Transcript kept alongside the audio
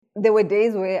there were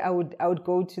days where I would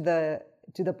go to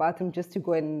the bathroom just to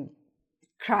go and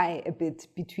cry a bit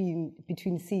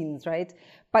between scenes, right?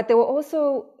 But there were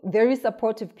also very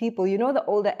supportive people. You know, the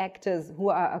older actors who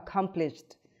are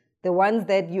accomplished, the ones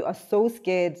that you are so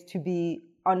scared to be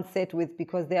on set with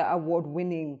because they are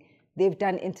award-winning. They've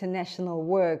done international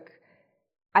work.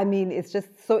 I mean, it's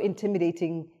just so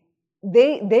intimidating.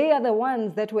 They are the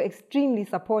ones that were extremely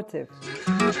supportive.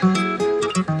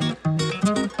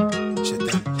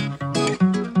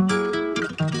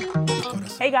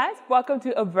 Hey guys, welcome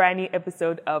to a brand new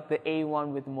episode of the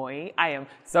A1 with Moi. I am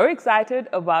so excited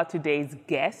about today's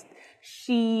guest.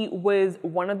 She was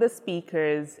one of the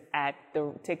speakers at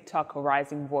the TikTok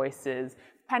Rising Voices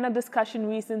panel discussion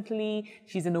recently.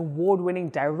 She's an award-winning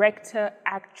director,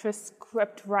 actress,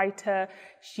 scriptwriter.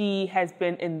 She has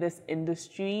been in this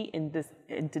industry, in this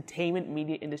entertainment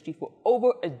media industry for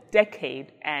over a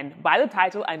decade. And by the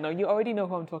title, I know you already know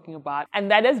who I'm talking about. And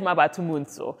that is Mmabatho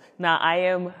Montsho. Now, I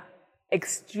am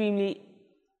extremely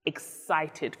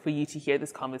excited for you to hear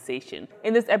this conversation.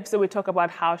 In this episode, we talk about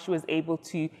how she was able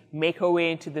to make her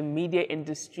way into the media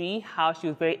industry, how she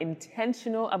was very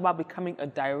intentional about becoming a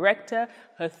director,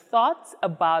 her thoughts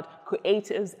about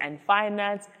creatives and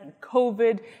finance and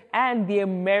COVID, and the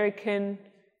American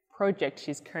project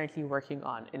she's currently working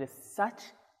on. It is such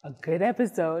a good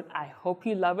episode. I hope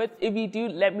you love it. If you do,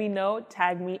 let me know.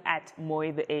 Tag me at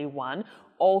Moi the A1.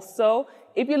 Also,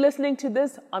 if you're listening to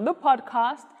this on the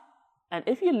podcast, and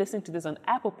if you're listening to this on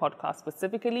Apple Podcasts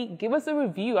specifically, give us a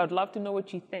review. I'd love to know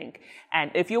what you think.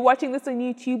 And if you're watching this on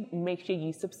YouTube, make sure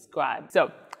you subscribe.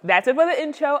 So that's it for the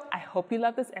intro. I hope you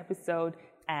love this episode.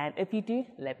 And if you do,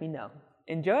 let me know.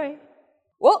 Enjoy.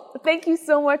 Well, thank you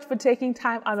so much for taking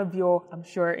time out of your, I'm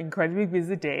sure, incredibly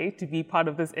busy day to be part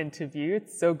of this interview.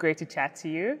 It's so great to chat to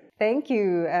you. Thank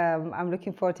you. I'm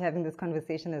looking forward to having this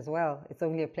conversation as well. It's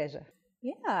only a pleasure.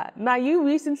 Yeah. Now, you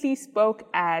recently spoke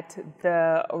at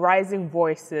the Rising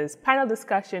Voices panel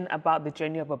discussion about the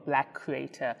journey of a Black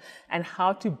creator and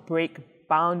how to break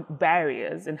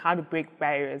barriers and how to break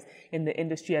barriers in the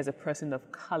industry as a person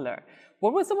of color.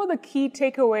 What were some of the key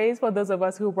takeaways for those of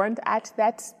us who weren't at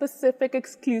that specific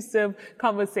exclusive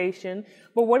conversation?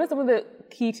 But what are some of the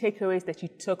key takeaways that you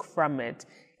took from it,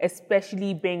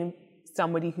 especially being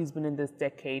somebody who's been in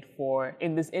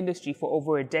this industry for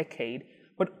over a decade,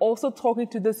 but also talking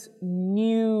to this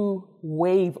new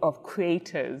wave of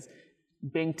creators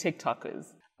being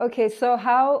TikTokers? Okay, so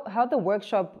how the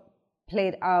workshop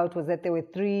played out was that there were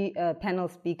three panel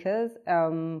speakers,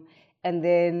 and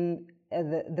then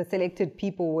the selected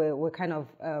people were kind of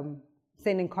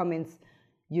sending comments,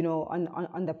 you know,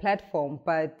 on the platform.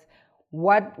 But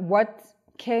what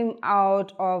came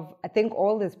out of, I think,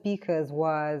 all the speakers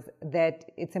was that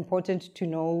it's important to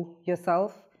know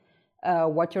yourself,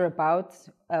 what you're about,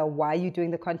 why you're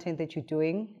doing the content that you're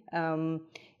doing.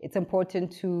 It's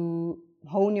important to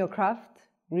hone your craft,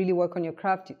 really work on your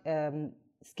craft,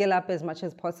 scale up as much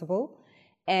as possible,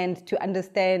 and to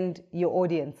understand your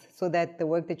audience so that the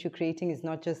work that you're creating is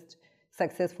not just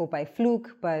successful by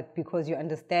fluke, but because you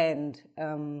understand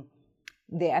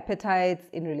their appetites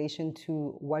in relation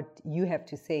to what you have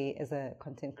to say as a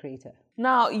content creator.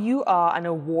 Now, you are an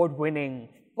award-winning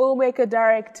filmmaker,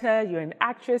 director, you're an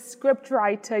actress,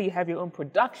 scriptwriter, you have your own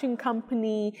production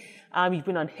company, you've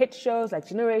been on hit shows like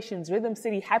Generations, Rhythm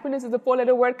City, Happiness is a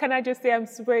four-letter word. Can I just say I'm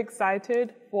super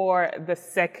excited for the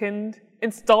second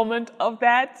installment of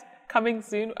that coming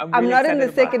soon? I'm not in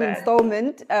the second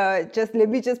installment, let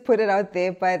me put it out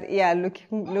there, but yeah,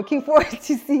 looking forward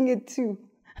to seeing it too.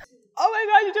 Oh my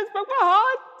God, you just broke my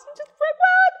heart. You just broke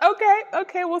my heart.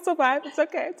 Okay, we'll survive. It's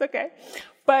okay.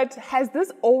 But has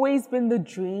this always been the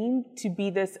dream to be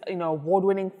this,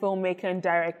 award-winning filmmaker and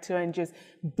director and just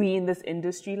be in this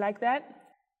industry like that?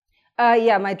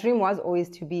 Yeah, my dream was always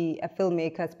to be a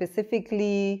filmmaker,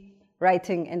 specifically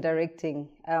writing and directing.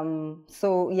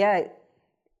 So yeah,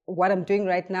 what I'm doing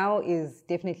right now is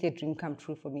definitely a dream come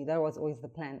true for me. That was always the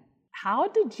plan. How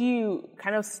did you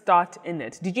kind of start in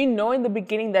it? Did you know in the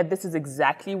beginning that this is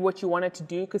exactly what you wanted to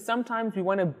do? Because sometimes we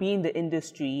want to be in the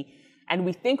industry and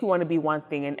we think we want to be one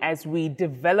thing. And as we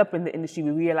develop in the industry,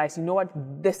 we realize, you know what,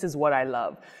 this is what I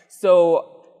love.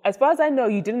 So as far as I know,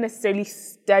 you didn't necessarily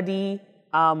study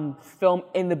film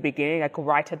in the beginning, like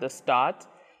right at the start.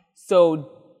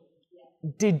 So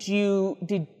did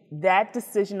that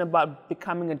decision about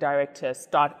becoming a director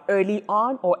start early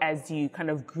on or as you kind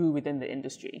of grew within the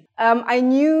industry? I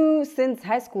knew since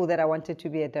high school that I wanted to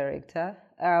be a director.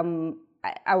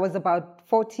 I was about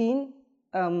 14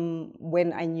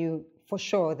 when I knew for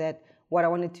sure that what I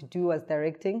wanted to do was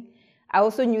directing. I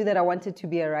also knew that I wanted to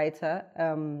be a writer.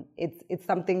 It's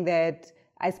something that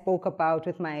I spoke about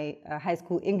with my high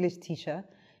school English teacher.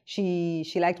 She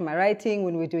liked my writing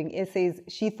when we were doing essays.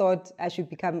 She thought I should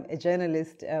become a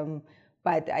journalist,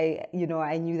 but I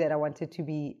knew that I wanted to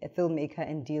be a filmmaker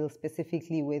and deal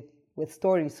specifically with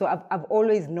stories. So I've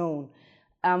always known.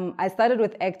 I started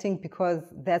with acting because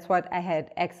that's what I had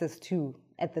access to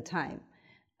at the time.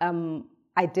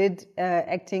 I did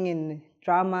acting in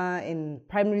drama in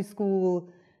primary school.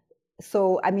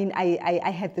 So, I mean,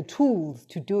 I had the tools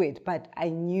to do it, but I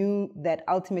knew that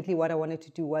ultimately what I wanted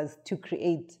to do was to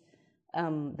create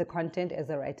the content as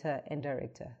a writer and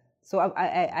director. So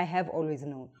I have always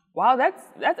known. Wow, that's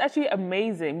actually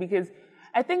amazing, because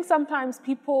I think sometimes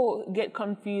people get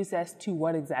confused as to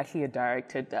what exactly a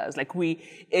director does. Like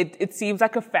it seems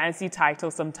like a fancy title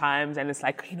sometimes, and it's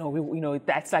like,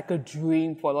 that's like a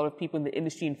dream for a lot of people in the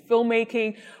industry in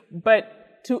filmmaking.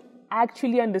 But to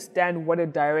actually understand what a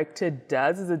director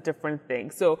does is a different thing.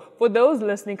 So for those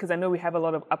listening, because I know we have a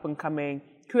lot of up and coming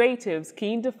creatives, can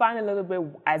you define a little bit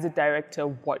as a director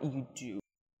what you do?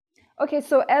 Okay,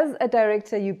 so as a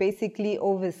director, you basically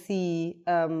oversee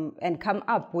and come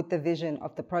up with the vision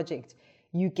of the project.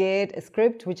 You get a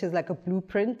script, which is like a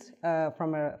blueprint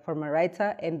from a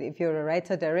writer, and if you're a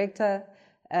writer-director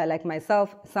like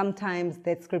myself, sometimes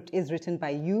that script is written by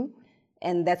you,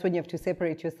 and that's when you have to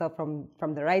separate yourself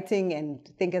from the writing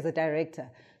and think as a director.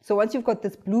 So once you've got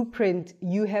this blueprint,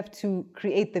 you have to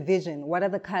create the vision. What are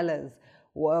the colors?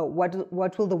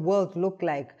 What will the world look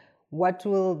like? What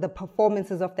will the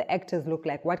performances of the actors look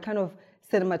like? What kind of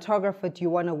cinematographer do you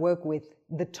want to work with?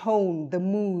 The tone, the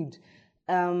mood.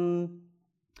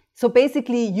 So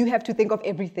basically, you have to think of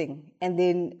everything and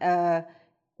then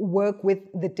work with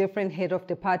the different head of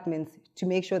departments to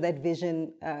make sure that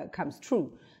vision comes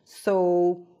true.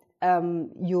 So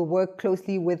you'll work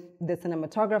closely with the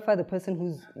cinematographer, the person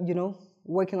who's,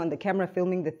 working on the camera,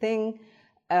 filming the thing.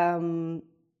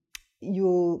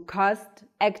 You'll cast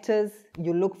actors,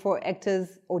 you look for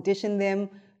actors, audition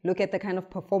them, look at the kind of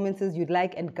performances you'd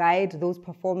like and guide those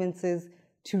performances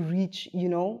to reach,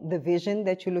 the vision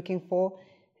that you're looking for.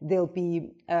 There'll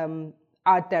be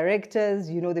art directors,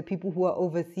 the people who are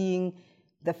overseeing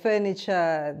the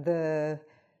furniture,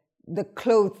 the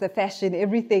clothes, the fashion,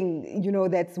 everything,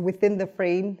 that's within the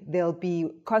frame. There'll be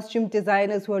costume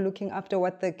designers who are looking after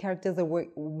what the characters are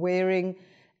wearing,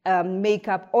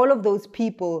 makeup, all of those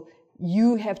people.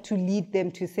 You have to lead them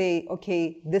to say,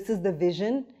 okay, this is the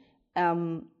vision,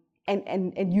 and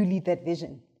you lead that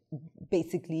vision,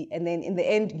 basically. And then in the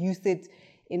end, you sit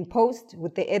in post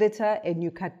with the editor and you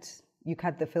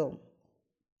cut the film.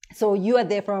 So you are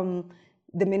there from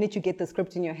the minute you get the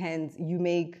script in your hands. You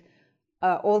make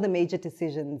all the major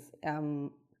decisions.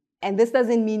 And this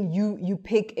doesn't mean you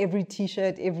pick every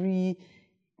T-shirt, every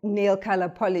nail color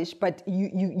polish, but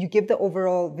you give the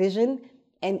overall vision.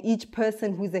 And each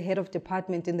person who's the head of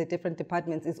department in the different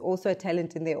departments is also a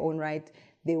talent in their own right.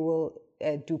 They will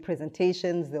do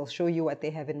presentations, they'll show you what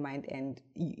they have in mind, and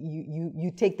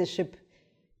you take the ship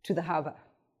to the harbor.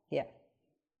 Yeah.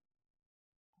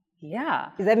 Yeah.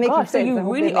 Does that make sense? So you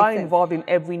really are involved in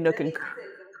every nook and cranny.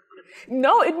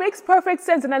 No, it makes perfect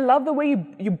sense. And I love the way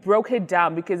you broke it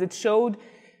down, because it showed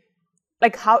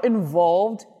like how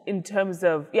involved in terms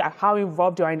of, how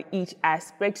involved you are in each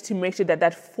aspect to make sure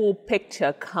that full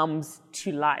picture comes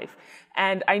to life.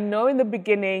 And I know in the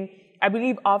beginning, I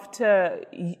believe after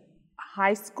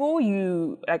high school,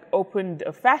 you opened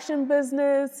a fashion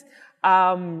business,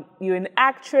 you're an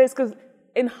actress, because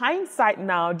in hindsight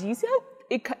now, do you see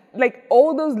how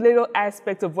all those little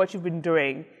aspects of what you've been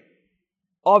doing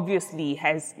obviously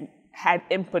has had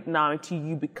input now into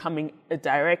you becoming a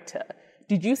director?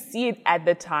 Did you see it at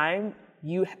the time,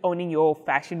 you owning your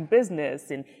fashion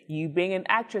business and you being an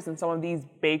actress in some of these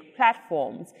big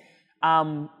platforms?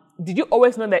 Did you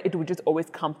always know that it would just always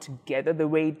come together the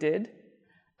way it did?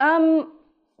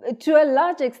 To a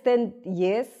large extent,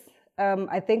 yes.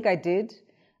 I think I did.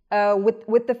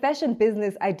 With the fashion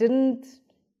business, I didn't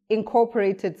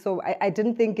incorporate it, so I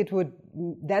didn't think it would.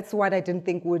 That's what I didn't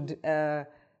think would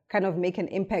kind of make an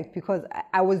impact, because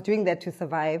I was doing that to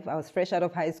survive. I was fresh out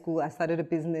of high school. I started a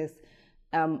business.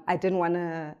 I didn't want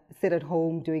to sit at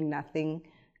home doing nothing.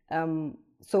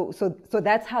 So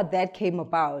that's how that came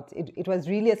about. It was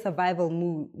really a survival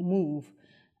move.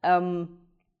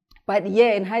 But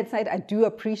yeah, in hindsight, I do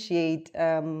appreciate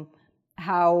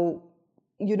how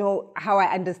I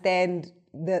understand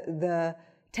the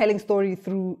telling story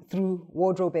through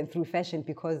wardrobe and through fashion,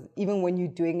 because even when you're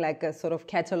doing like a sort of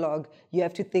catalog, you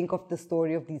have to think of the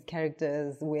story of these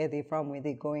characters, where they're from, where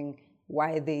they're going,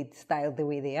 why they styled the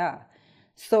way they are.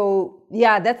 So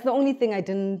yeah, that's the only thing I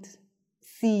didn't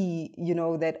see,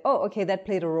 that, oh, okay, that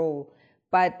played a role.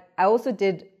 But I also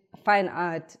did fine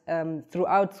art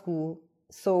throughout school.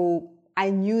 So I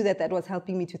knew that was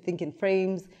helping me to think in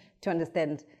frames, to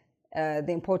understand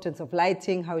the importance of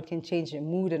lighting, how it can change a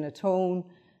mood and a tone.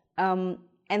 And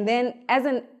then as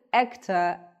an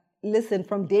actor, listen,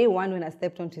 from day one when I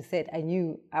stepped onto set, I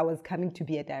knew I was coming to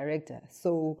be a director.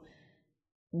 So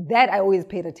that I always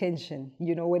paid attention.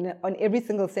 When on every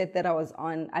single set that I was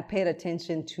on, I paid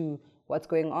attention to what's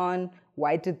going on.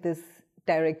 Why did this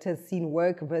director's scene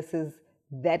work versus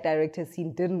that director's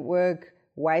scene didn't work?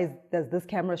 Why does this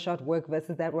camera shot work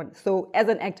versus that one? So as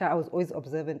an actor, I was always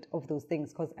observant of those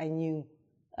things because I knew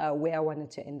where I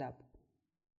wanted to end up.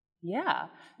 Yeah.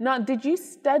 Now, did you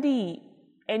study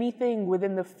anything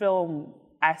within the film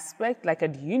aspect, like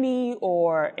at uni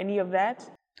or any of that?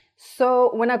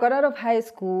 So when I got out of high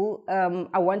school,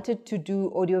 I wanted to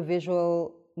do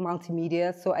audiovisual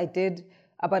multimedia. So I did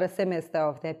about a semester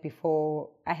of that before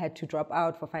I had to drop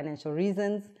out for financial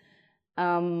reasons.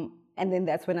 And then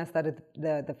that's when I started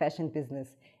the fashion business.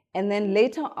 And then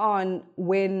later on,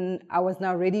 when I was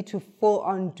now ready to full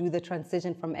on do the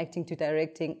transition from acting to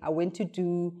directing, I went to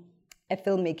do a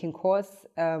filmmaking course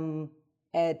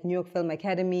at New York Film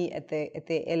Academy at the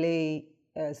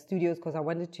LA studios, because I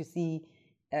wanted to see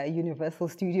Universal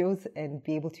Studios and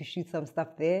be able to shoot some stuff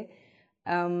there.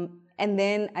 And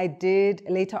then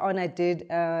later on I did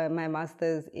my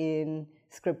master's in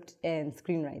script and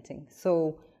screenwriting.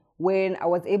 So when I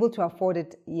was able to afford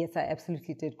it, yes, I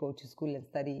absolutely did go to school and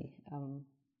study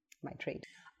my trade.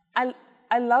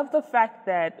 I love the fact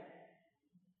that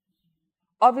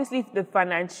obviously the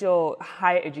financial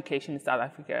higher education in South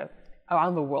Africa,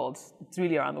 around the world, it's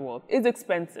really around the world, is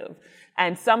expensive.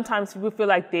 And sometimes people feel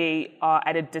like they are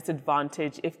at a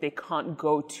disadvantage if they can't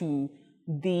go to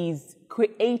these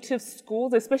creative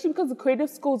schools, especially because the creative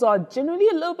schools are generally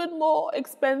a little bit more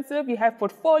expensive. You have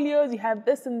portfolios, you have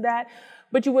this and that,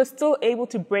 but you were still able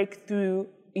to break through.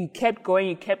 You kept going,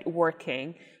 you kept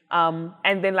working.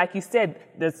 And then, like you said,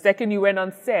 the second you went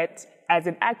on set as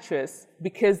an actress,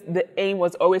 because the aim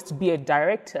was always to be a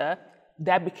director,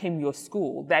 that became your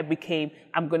school. That became,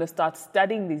 I'm going to start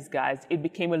studying these guys. It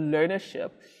became a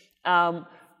learnership.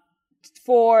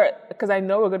 Because I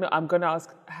know I'm going to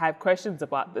have questions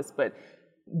about this, but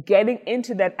getting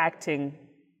into that acting,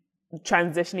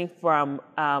 transitioning from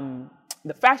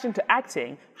the fashion to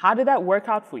acting, how did that work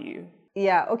out for you?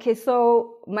 Yeah, okay,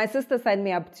 so my sister signed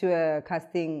me up to a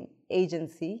casting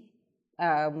agency.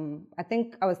 I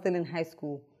think I was still in high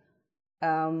school.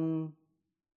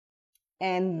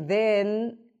 And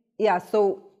then, yeah,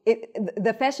 so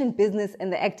the fashion business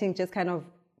and the acting just kind of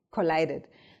collided.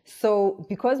 So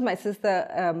because my sister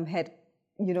had,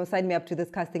 signed me up to this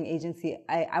casting agency,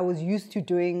 I was used to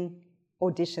doing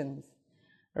auditions,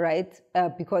 right?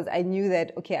 Because I knew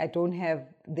that, okay, I don't have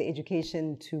the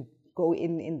education to go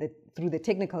through the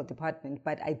technical department,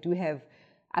 but I've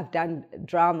done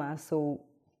drama, so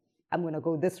I'm going to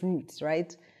go this route,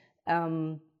 right?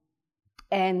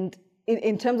 And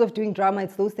in terms of doing drama,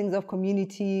 it's those things of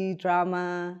community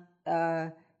drama,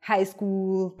 high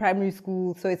school, primary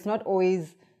school. So it's not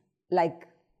always like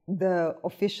the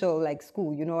official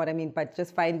school, you know what I mean? But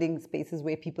just finding spaces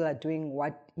where people are doing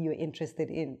what you're interested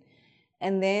in.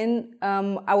 And then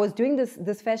I was doing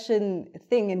this fashion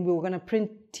thing, and we were going to print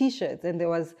T-shirts. And there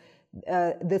was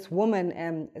this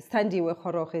woman, Standi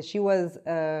Wekoroge. She was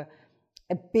a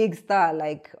big star,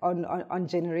 on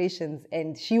Generations,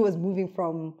 and she was moving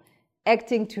from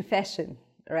acting to fashion,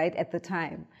 right, at the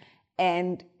time.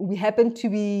 And we happened to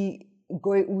be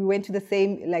we went to the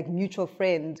same mutual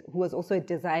friend who was also a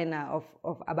designer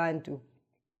of Abantu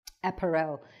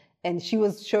apparel, and she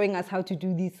was showing us how to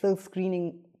do these silk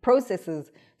screening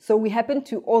processes. So we happened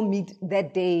to all meet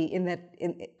that day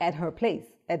at her place,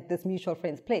 at this mutual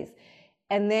friend's place.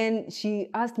 And then she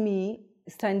asked me,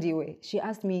 Standiwe,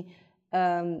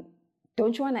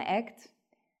 don't you want to act?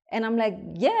 And I'm like,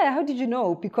 yeah, how did you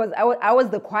know? Because I was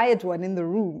the quiet one in the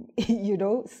room,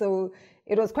 So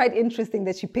it was quite interesting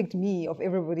that she picked me of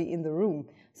everybody in the room.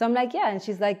 So I'm like, yeah. And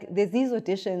she's like, there's these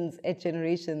auditions at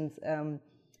Generations.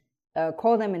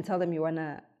 Call them and tell them you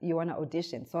wanna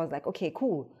audition. So I was like, okay,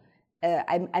 cool.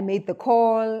 I made the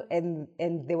call, and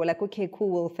they were like, okay, cool,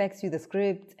 we'll fax you the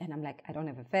script. And I'm like, I don't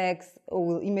have a fax. Or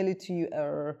we'll email it to you.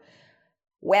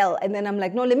 Well, and then I'm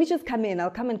like, no, let me just come in. I'll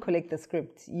come and collect the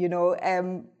script,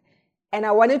 And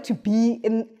I wanted to be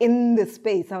in the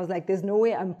space. I was like, there's no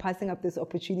way I'm passing up this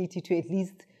opportunity to at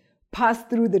least pass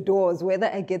through the doors, whether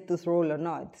I get this role or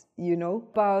not,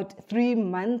 About 3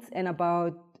 months and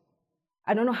about,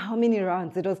 I don't know how many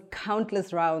rounds. It was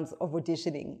countless rounds of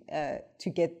auditioning to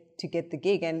get the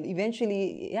gig. And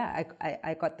eventually, yeah,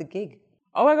 I got the gig.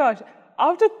 Oh my gosh.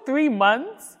 after 3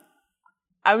 months,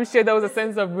 I'm sure there was a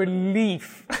sense of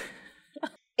relief.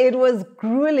 It was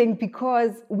grueling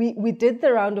because we did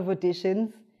the round of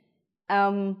auditions,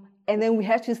 and then we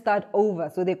had to start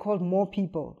over. So they called more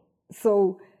people.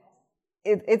 So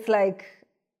it's like,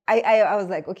 I was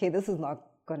like, okay, this is not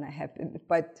going to happen.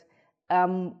 But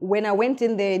when I went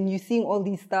in there and you're seeing all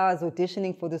these stars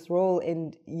auditioning for this role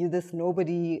and you're this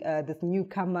nobody, this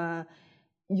newcomer,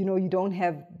 you know, you don't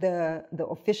have the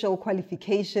official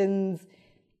qualifications,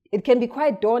 it can be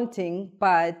quite daunting,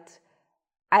 but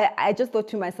I just thought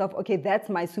to myself, okay, that's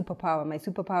my superpower. My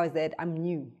superpower is that I'm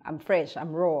new, I'm fresh,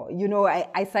 I'm raw. You know,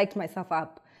 I psyched myself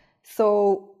up.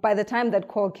 So by the time that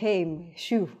call came,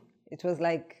 it was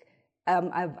like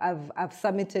I've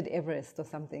summited Everest or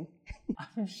something.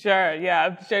 I'm sure, yeah,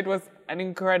 I'm sure it was an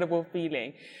incredible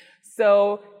feeling.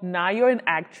 So now you're an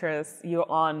actress,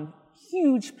 you're on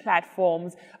huge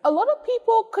platforms. A lot of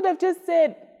people could have just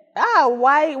said,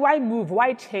 why move?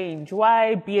 Why change?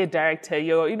 Why be a director?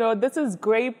 You know, this is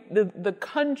great. The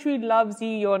country loves you.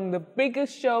 You're on the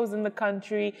biggest shows in the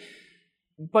country.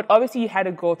 But obviously you had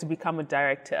a goal to become a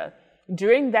director.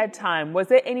 During that time, was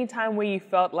there any time where you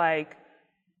felt like,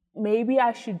 maybe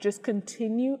I should just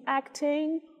continue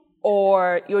acting?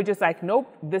 Or you're just like, nope,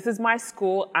 this is my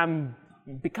school. I'm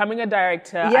becoming a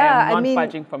director. Yeah, I am not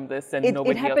budging from this, and nobody else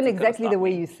is it happened exactly the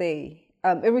way me. you say.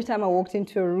 Every time I walked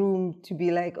into a room to be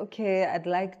like, okay, I'd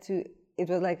like to, it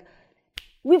was like,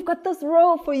 we've got this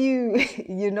role for you,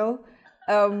 you know?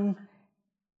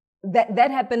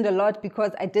 That happened a lot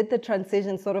because I did the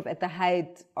transition sort of at the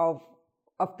height of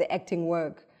the acting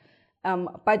work.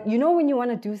 But you know, when you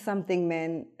want to do something,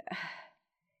 man,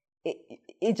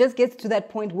 it just gets to that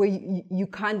point where you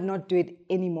can't not do it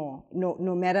anymore,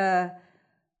 no matter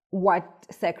what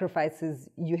sacrifices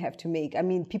you have to make. I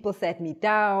mean, people sat me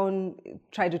down,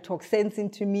 tried to talk sense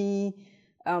into me,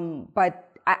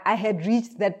 but I had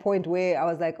reached that point where I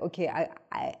was like, okay,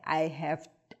 I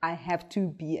have to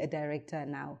be a director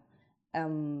now.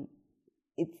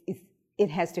 It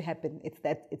has to happen. It's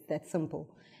that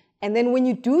simple. And then when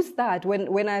you do start,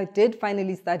 when I did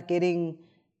finally start getting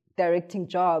directing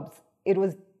jobs, it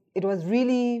was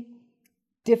really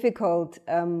difficult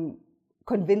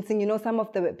convincing, you know, some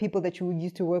of the people that you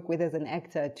used to work with as an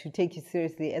actor to take you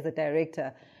seriously as a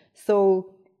director.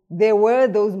 So there were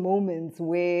those moments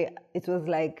where it was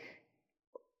like,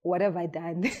 what have I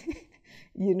done?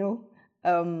 You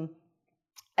know?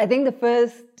 I think the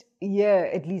first year,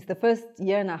 at least the first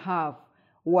year and a half,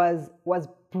 was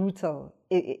brutal.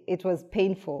 It was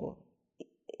painful.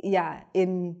 Yeah,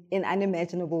 in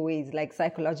unimaginable ways, like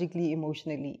psychologically,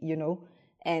 emotionally, you know,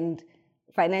 and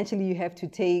financially you have to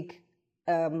take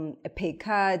a pay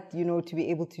cut, you know, to be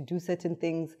able to do certain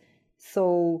things.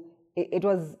 So it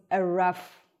was a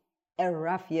rough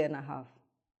year and a half.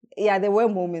 Yeah, there were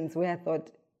moments where I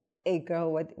thought, hey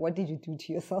girl, what did you do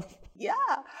to yourself? Yeah,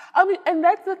 I mean, and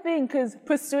that's the thing, because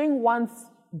pursuing one's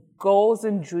goals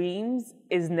and dreams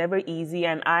is never easy.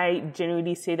 And I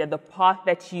generally say that the path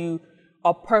that you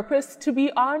are purposed to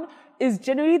be on is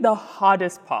generally the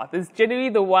hardest path. It's generally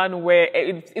the one where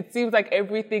it seems like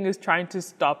everything is trying to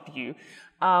stop you.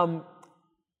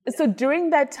 So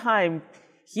during that time,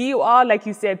 here you are, like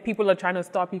you said, people are trying to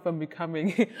stop you from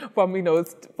becoming,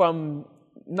 from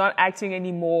not acting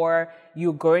anymore.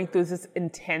 You're going through this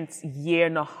intense year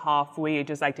and a half where you're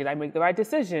just like, did I make the right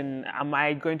decision? Am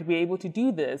I going to be able to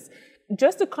do this?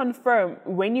 Just to confirm,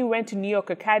 when you went to New York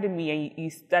Academy and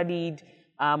you studied,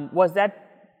 was that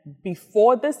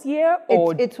before this year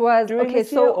or it was during okay,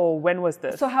 this year, or when was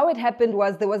this? So how it happened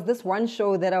was there was this one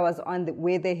show that I was on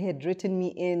where they had written me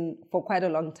in for quite a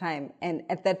long time. And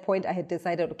at that point I had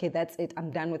decided, okay, that's it. I'm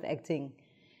done with acting.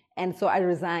 And so I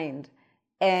resigned.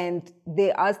 And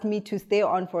they asked me to stay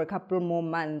on for a couple more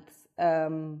months,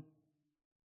 you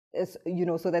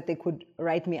know, so that they could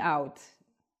write me out.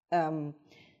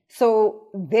 So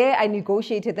there I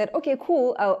negotiated that, okay,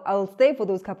 cool, I'll stay for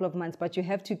those couple of months, but you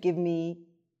have to give me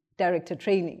director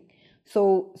training.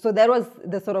 So that was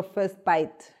the sort of first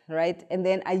bite, right? And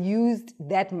then I used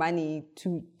that money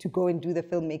to go and do the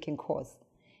filmmaking course.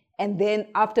 And then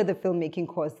after the filmmaking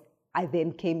course, I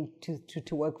then came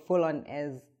to work full on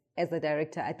as a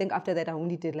director. I think after that, I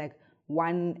only did like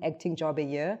one acting job a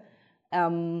year.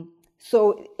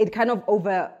 So it kind of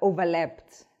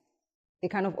overlapped.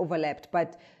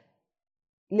 But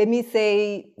let me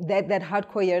say that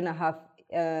hardcore year and a half,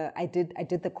 I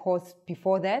did the course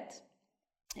before that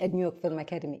at New York Film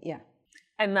Academy, yeah.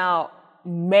 And now,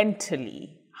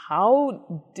 mentally,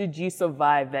 how did you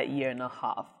survive that year and a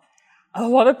half? A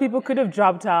lot of people could have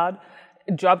dropped out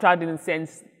in the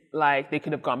sense like they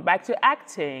could have gone back to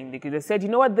acting. They could have said, you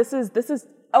know what, this is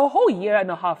a whole year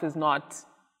and a half is not,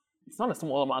 it's not a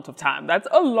small amount of time. That's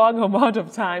a long amount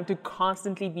of time to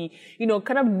constantly be,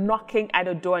 kind of knocking at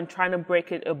a door and trying to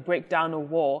break down a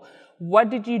wall. What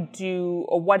did you do,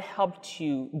 or what helped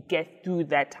you get through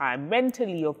that time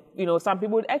mentally? Or, some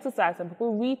people would exercise, some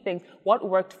people read things. What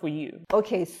worked for you?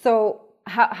 Okay, so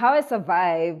how I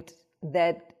survived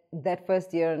that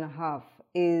first year and a half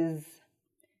is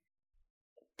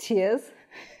tears.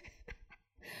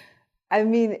 I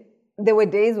mean, there were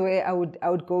days where I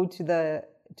would go to the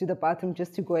bathroom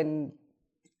just to go and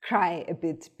cry a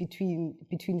bit between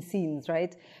scenes,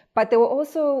 right? But there were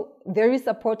also very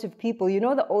supportive people.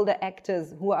 The older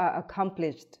actors who are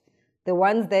accomplished, the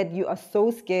ones that you are so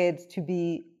scared to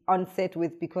be on set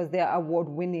with because they are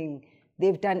award-winning.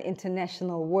 They've done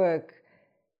international work.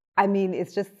 I mean,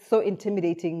 it's just so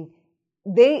intimidating.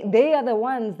 They are the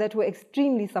ones that were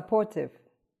extremely supportive.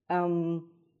 So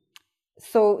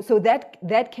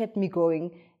that kept me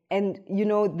going. And,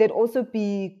 there'd also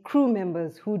be crew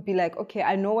members who'd be like, okay,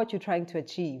 I know what you're trying to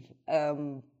achieve.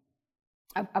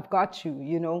 I've got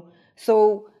you,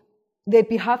 So there'd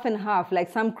be half and half. Like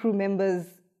some crew members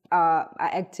are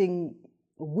acting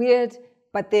weird,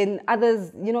 but then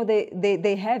others,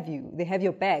 they have you. They have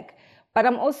your back. But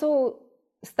I'm also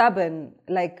stubborn.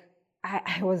 Like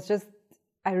I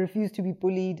refused to be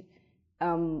bullied.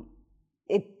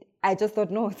 I just thought,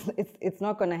 no, it's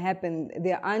not going to happen.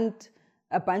 There aren't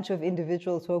a bunch of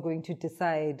individuals who are going to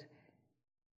decide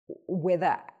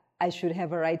whether I should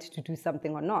have a right to do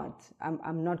something or not.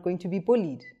 I'm not going to be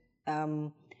bullied.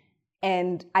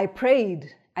 And I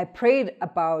prayed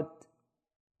about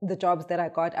the jobs that I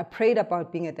got. I prayed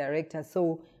about being a director.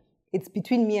 So it's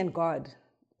between me and God,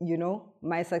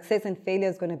 My success and failure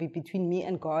is going to be between me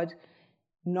and God,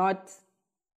 not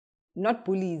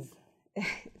bullies.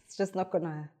 It's just not going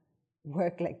to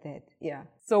work like that. Yeah.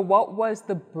 So what was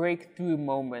the breakthrough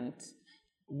moment?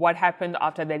 What happened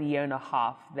after that year and a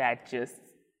half that just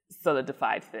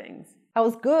solidified things? I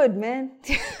was good, man.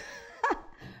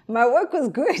 My work was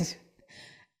good.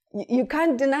 You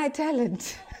can't deny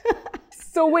talent.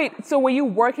 So wait, so were you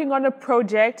working on a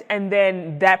project and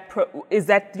then is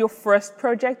that your first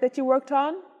project that you worked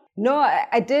on? No,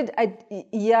 I did.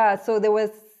 Yeah, so there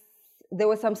were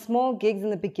some small gigs in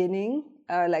the beginning,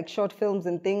 like short films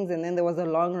and things, and then there was a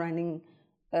long-running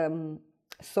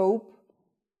soap.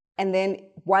 And then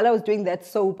while I was doing that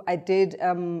soap, I did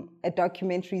a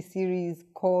documentary series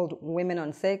called Women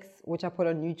on Sex, which I put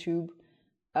on YouTube,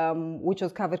 which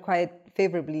was covered quite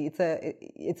favorably.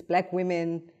 It's Black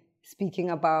women speaking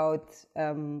about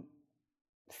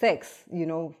sex,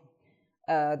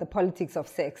 the politics of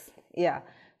sex. Yeah.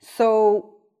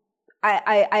 So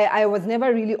I was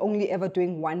never really only ever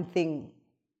doing one thing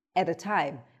at a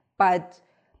time. But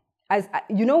as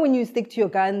when you stick to your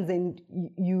guns and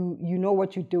you know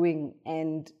what you're doing,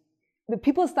 and the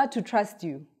people start to trust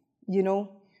you,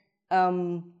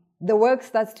 the work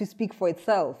starts to speak for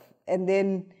itself. And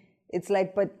then it's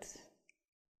like, but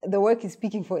the work is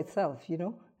speaking for itself,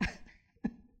 You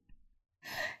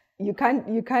can't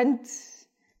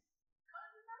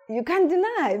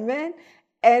deny, man.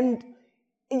 And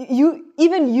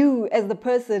you as the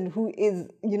person who is,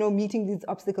 meeting these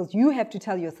obstacles, you have to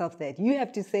tell yourself that. You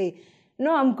have to say,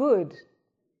 no, I'm good.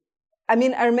 I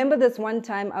mean, I remember this one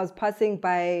time I was passing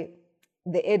by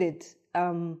the edit,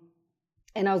 and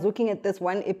I was looking at this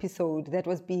one episode that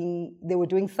they were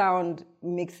doing sound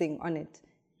mixing on it.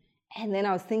 And then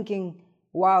I was thinking,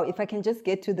 wow, if I can just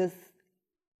get to this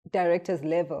director's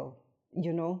level,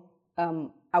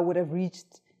 I would have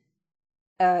reached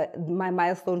my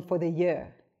milestone for the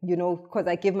year, because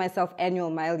I give myself annual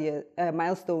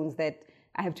milestones that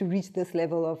I have to reach this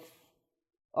level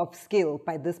of skill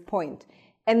by this point.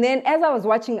 And then as I was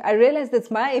watching, I realized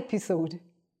it's my episode.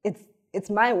 It's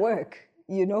my work,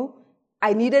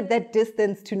 I needed that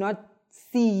distance to not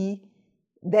see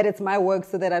that it's my work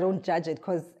so that I don't judge it,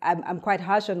 because I'm quite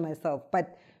harsh on myself.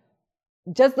 But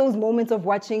just those moments of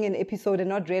watching an episode and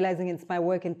not realizing it's my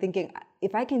work and thinking,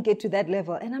 if I can get to that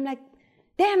level, and I'm like,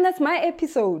 damn, that's my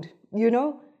episode,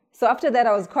 So after that,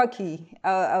 I was cocky.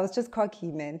 I was just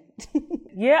cocky, man.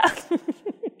 Yeah.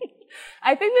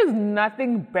 I think there's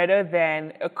nothing better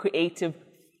than a creative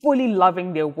fully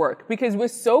loving their work, because we're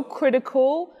so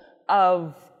critical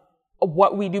of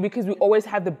what we do, because we always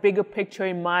have the bigger picture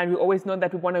in mind. We always know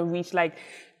that we want to reach like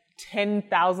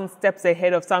 10,000 steps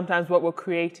ahead of sometimes what we're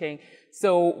creating.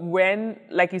 So when,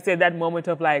 like you said, that moment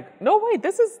of like, no, wait,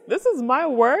 this is my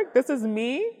work. This is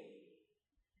me.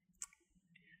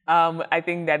 I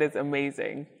think that is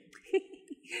amazing.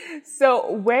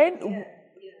 So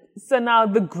so now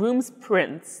the Groom's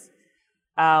Prince,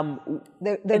 the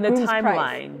in the Groom's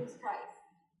timeline. Price.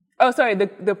 Oh, sorry.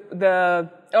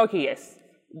 Okay, yes.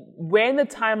 Where in the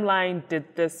timeline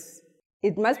did this?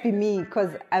 It must be me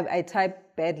because I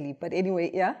type badly. But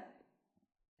anyway, yeah.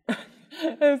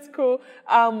 That's cool.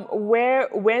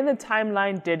 Where in the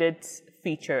timeline did it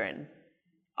feature in?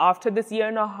 After this year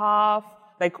and a half,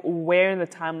 like where in the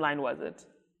timeline was it?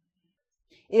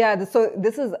 Yeah. So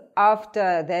this is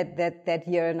after that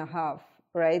year and a half,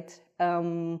 right?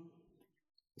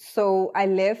 So I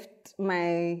left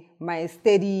my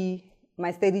steady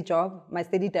job, my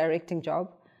steady directing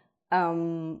job,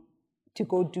 to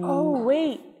go do. Oh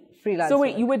wait, freelance. So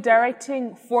wait, work. you were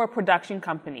directing for a production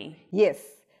company? Yes,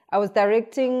 I was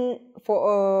directing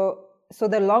for. So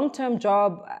the long-term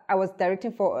job, I was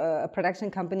directing for a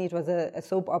production company. It was a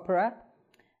soap opera,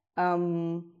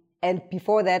 and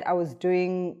before that, I was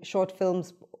doing short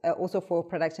films, also for a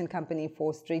production company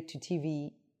for straight to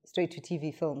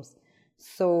TV films.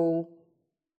 So,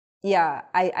 yeah,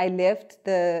 I left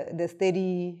the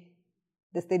steady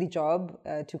job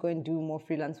to go and do more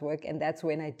freelance work, and that's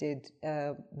when I did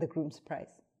the Groom's Prize.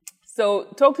 So,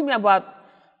 talk to me about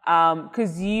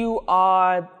because you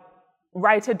are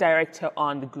writer director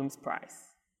on the Groom's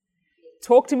Prize.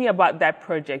 Talk to me about that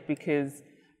project because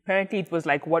apparently it was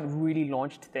like what really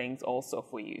launched things also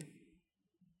for you.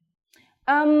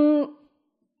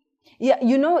 Yeah,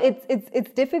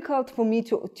 it's difficult for me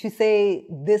to say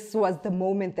this was the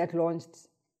moment that launched,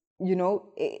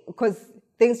 because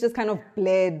things just kind of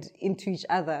bled into each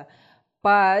other.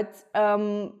 But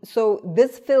so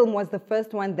this film was the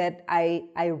first one that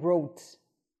I wrote.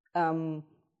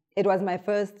 It was my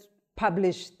first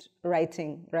published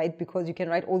writing, right? Because you can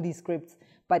write all these scripts,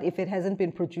 but if it hasn't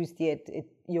been produced yet,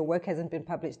 your work hasn't been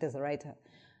published as a writer.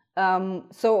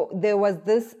 So there was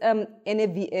this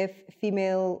NFVF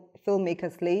female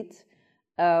filmmaker slate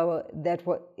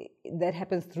that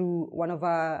happens through one of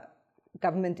our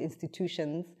government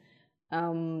institutions.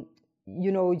 So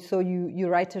you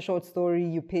write a short story,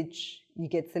 you pitch, you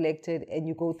get selected, and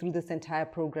you go through this entire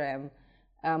program.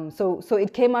 So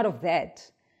it came out of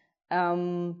that.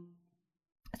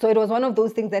 So it was one of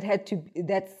those things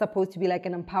that's supposed to be like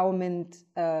an empowerment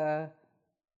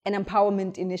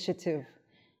initiative.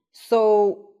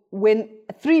 So when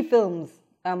 3 films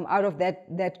out of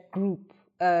that group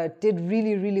did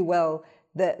really, really well,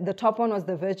 the top one was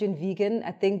The Virgin Vegan.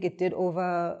 I think it did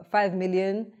over 5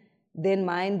 million. Then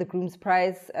mine, The Groom's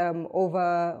Prize,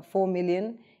 over 4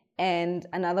 million. And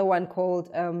another one called,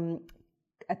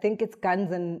 I think it's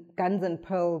Guns and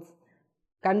Pearls.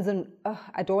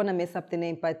 I don't want to mess up the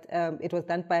name, but it was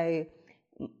done by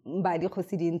Mmabatho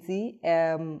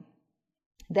Montsho.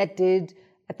 That did,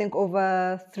 I think,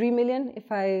 over 3 million,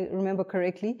 if I remember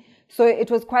correctly. So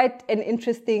it was quite an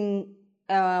interesting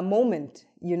moment,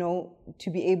 to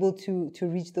be able to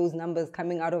reach those numbers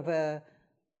coming out of a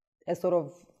sort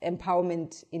of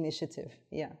empowerment initiative.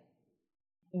 Yeah.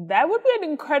 That would be an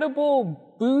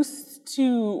incredible boost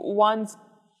to one's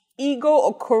ego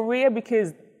or career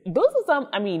because those are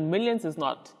millions is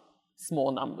not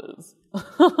small numbers.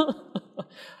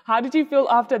 How did you feel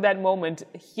after that moment,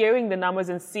 hearing the numbers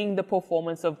and seeing the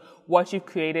performance of what you've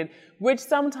created, which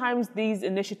sometimes these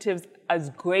initiatives, as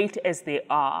great as they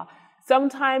are,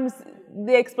 sometimes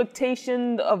the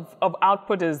expectation of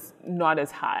output is not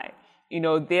as high.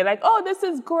 They're like, oh, this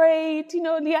is great,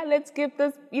 yeah, let's give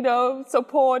this,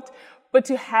 support. But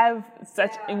to have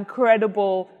such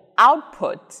incredible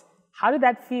output, how did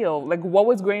that feel? Like, what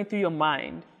was going through your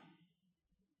mind?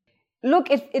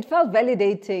 Look, it felt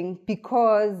validating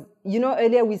because,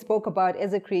 earlier we spoke about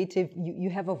as a creative, you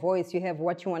have a voice, you have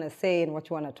what you want to say and what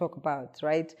you want to talk about,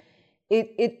 right?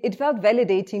 It felt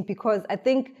validating because I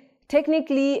think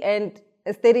technically and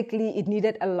aesthetically it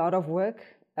needed a lot of work.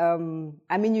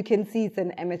 You can see it's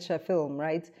an amateur film,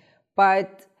 right?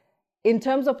 But in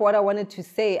terms of what I wanted to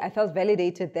say, I felt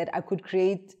validated that I could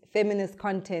create feminist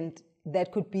content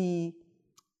that could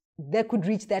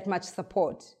reach that much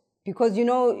support. Because,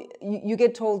 you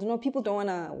get told, people don't want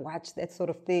to watch that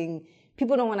sort of thing.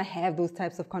 People don't want to have those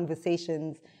types of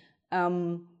conversations.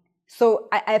 So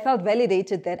I felt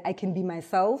validated that I can be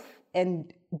myself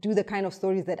and do the kind of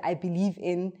stories that I believe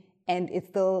in, and it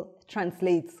still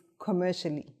translates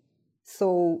commercially.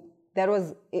 So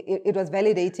it was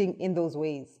validating in those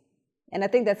ways. And I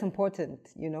think that's important,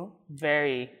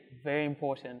 Very, very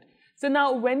important. So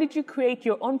now, when did you create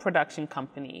your own production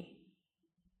company?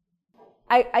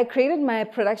 I created my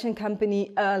production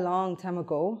company a long time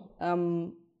ago,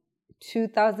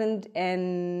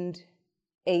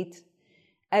 2008.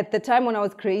 At the time when I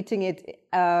was creating it,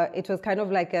 it was kind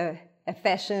of like a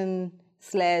fashion /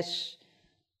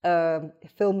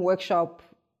 film workshop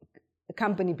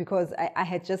company because I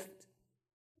had just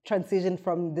transition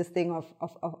from this thing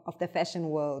of the fashion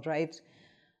world, right?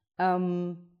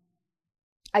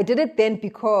 I did it then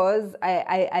because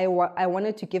I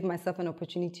wanted to give myself an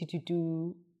opportunity to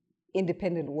do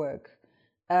independent work.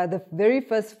 The very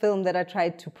first film that I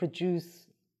tried to produce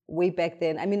way back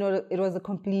then, I mean, it was a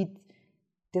complete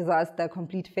disaster,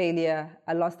 complete failure.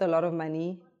 I lost a lot of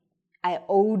money. I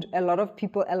owed a lot of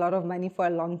people a lot of money for a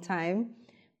long time.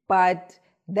 But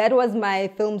that was my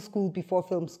film school before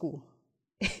film school.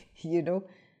 You know,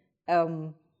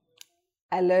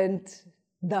 I learned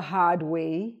the hard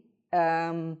way.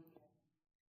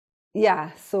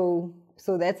 Yeah, so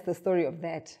that's the story of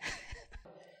that.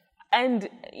 And,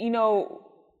 you know,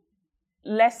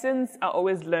 lessons are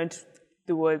always learned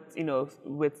towards, you know,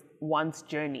 with one's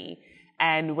journey.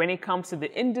 And when it comes to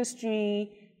the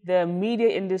industry, the media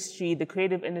industry, the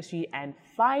creative industry, and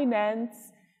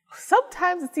finance,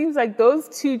 sometimes it seems like those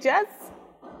two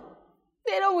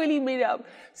they don't really meet up.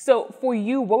 So for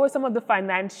you, what were some of the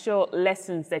financial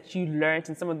lessons that you learned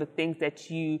and some of the things that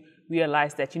you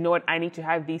realized that, you know what, I need to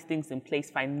have these things in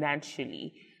place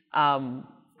financially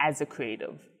as a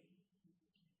creative?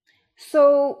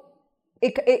 So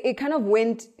it kind of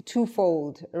went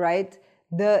twofold, right?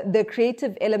 The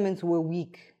creative elements were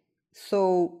weak.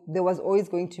 So there was always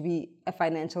going to be a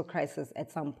financial crisis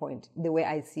at some point, the way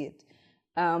I see it.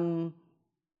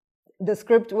 The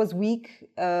script was weak,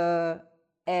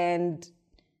 and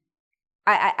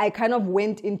I kind of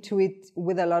went into it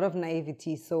with a lot of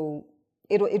naivety, so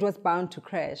it was bound to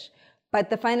crash.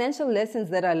 But the financial lessons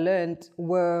that I learned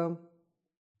were,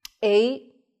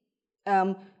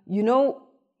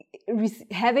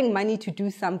 having money to do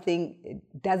something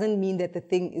doesn't mean that the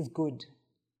thing is good,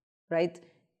 right?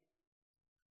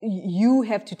 You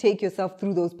have to take yourself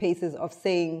through those paces of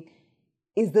saying,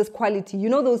 is this quality? You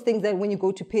know those things that when you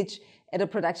go to pitch at a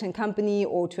production company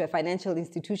or to a financial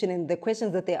institution, and the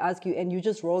questions that they ask you, and you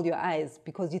just roll your eyes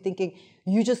because you're thinking,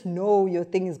 you just know your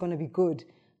thing is going to be good.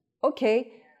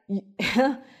 Okay,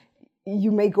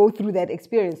 you may go through that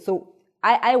experience. So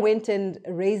I went and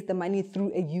raised the money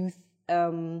through a youth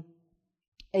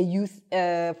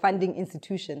funding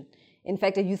institution. In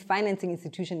fact, a youth financing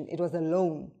institution. It was a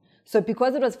loan. So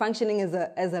because it was functioning as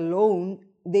a loan,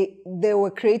 there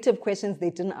were creative questions they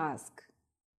didn't ask,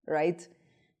 right?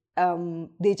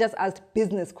 They just asked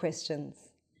business questions.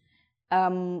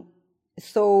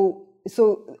 So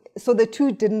the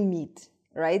two didn't meet,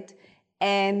 right?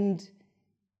 And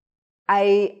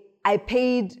I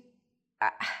paid,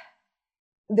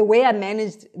 the way I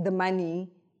managed the money,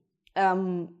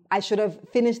 I should have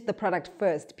finished the product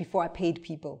first before I paid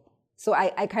people. So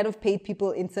I kind of paid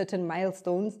people in certain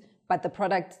milestones, but the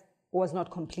product was not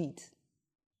complete.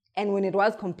 And when it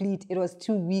was complete, it was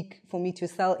too weak for me to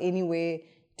sell anywhere,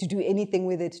 to do anything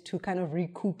with it, to kind of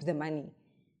recoup the money.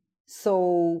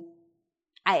 So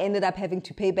I ended up having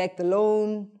to pay back the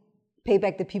loan, pay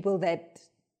back the people that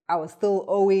I was still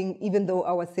owing, even though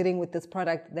I was sitting with this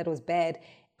product that was bad.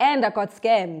 And I got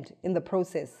scammed in the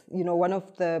process. You know, one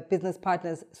of the business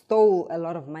partners stole a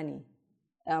lot of money.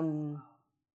 And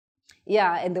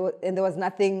there was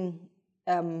nothing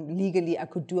legally I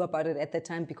could do about it at the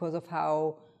time because of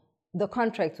how the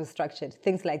contracts were structured,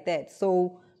 things like that.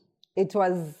 So it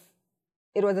was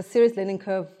a serious learning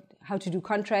curve, how to do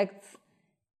contracts,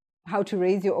 how to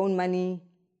raise your own money,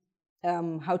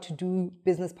 how to do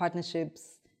business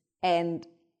partnerships. And,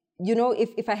 you know,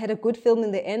 if I had a good film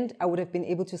in the end, I would have been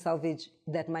able to salvage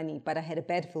that money, but I had a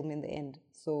bad film in the end.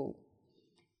 So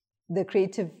the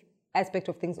creative aspect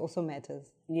of things also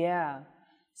matters. Yeah.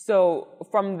 So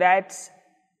from that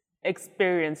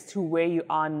experience to where you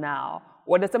are now,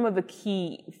 what are some of the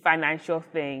key financial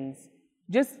things,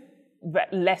 just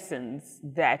lessons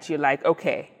that you're like,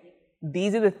 okay,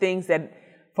 these are the things that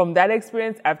from that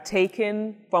experience I've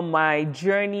taken from my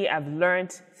journey, I've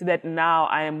learned so that now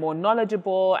I am more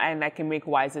knowledgeable and I can make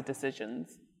wiser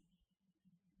decisions?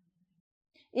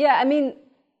 Yeah, I mean,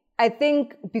 I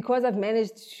think because I've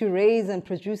managed to raise and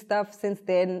produce stuff since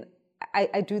then,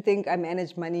 I do think I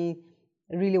manage money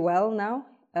really well now.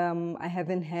 I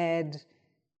haven't had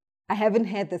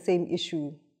the same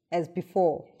issue as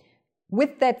before.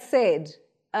 With that said,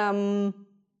 you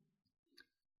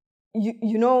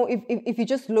know, if you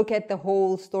just look at the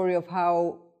whole story of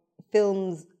how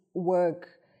films work,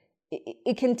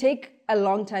 it can take a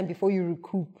long time before you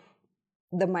recoup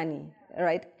the money,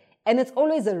 right? And it's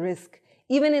always a risk.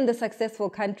 Even in the successful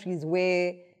countries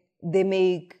where they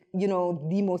make, you know,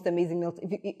 the most amazing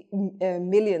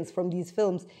millions from these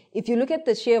films, if you look at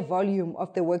the sheer volume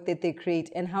of the work that they create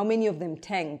and how many of them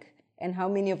tank and how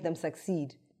many of them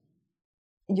succeed,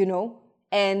 you know,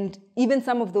 and even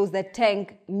some of those that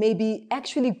tank may be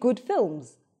actually good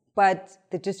films, but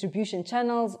the distribution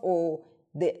channels or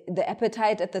the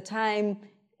appetite at the time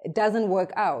doesn't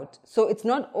work out. So it's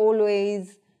not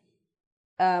always,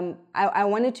 I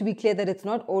want it to be clear that it's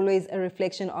not always a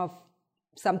reflection of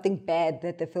something bad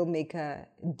that the filmmaker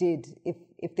did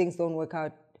if things don't work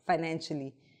out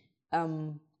financially.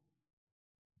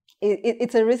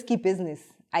 It's a risky business.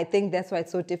 I think that's why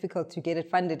it's so difficult to get it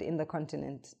funded in the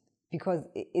continent, because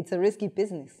it's a risky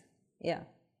business. Yeah.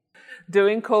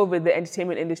 During COVID, the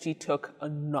entertainment industry took a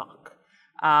knock.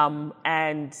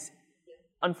 And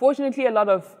unfortunately, a lot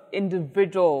of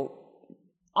individual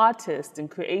artists and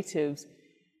creatives,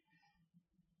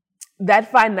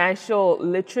 that financial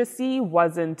literacy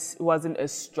wasn't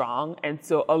as strong. And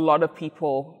so a lot of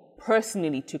people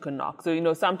personally took a knock.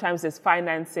 So, sometimes there's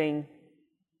financing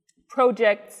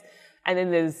projects and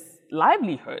then there's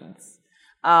livelihoods.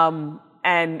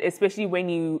 And especially when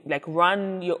you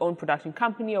run your own production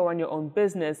company or run your own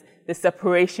business, the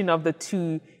separation of the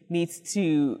two needs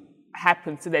to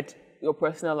happen so that your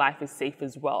personal life is safe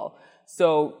as well.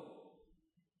 So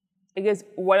I guess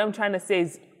what I'm trying to say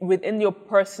is, within your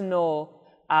personal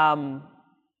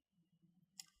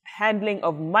handling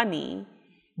of money,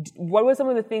 what were some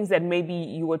of the things that maybe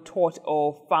you were taught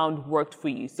or found worked for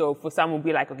you? So for some, would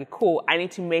be like, okay, cool, I need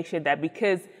to make sure that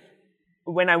because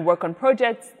when I work on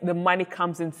projects, the money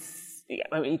comes in,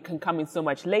 it can come in so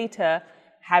much later.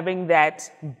 Having that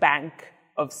bank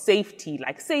of safety,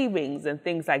 like savings and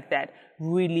things like that,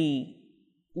 really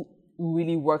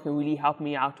work and really help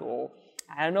me out. Or,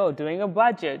 I don't know, doing a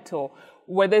budget, or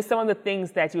were there some of the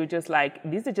things that you were just like,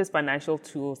 these are just financial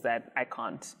tools that I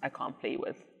can't play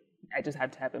with. I just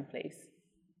had to have in place.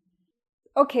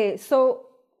 Okay, so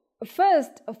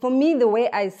first, for me, the way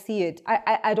I see it,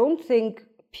 I don't think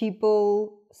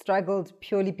people struggled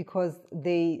purely because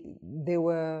they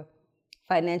were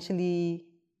financially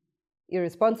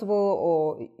irresponsible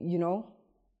or,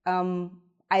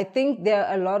 I think there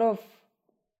are a lot of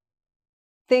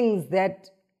things that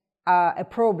are a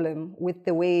problem with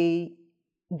the way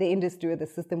the industry or the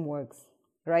system works,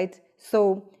 right?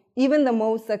 So even the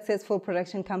most successful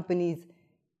production companies,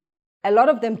 a lot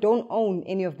of them don't own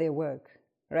any of their work,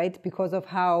 right? Because of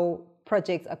how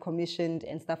projects are commissioned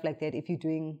and stuff like that if you're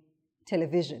doing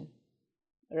television,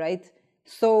 right?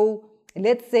 So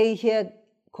let's say here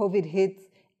COVID hits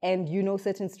and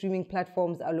certain streaming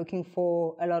platforms are looking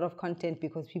for a lot of content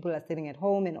because people are sitting at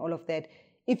home and all of that.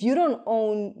 If you don't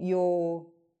own your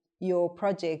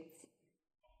projects,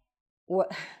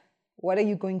 what are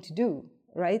you going to do,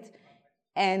 right?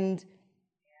 And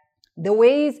the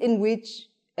ways in which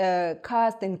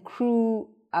cast and crew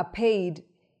are paid,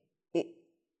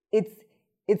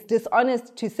 it's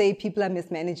dishonest to say people are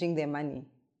mismanaging their money,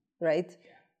 right?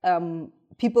 A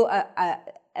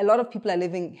lot of people are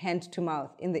living hand to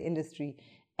mouth in the industry.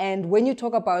 And when you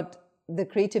talk about the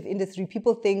creative industry,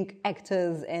 people think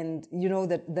actors and,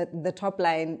 the top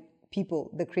line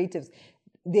people, the creatives.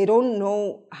 They don't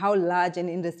know how large an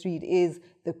industry it is,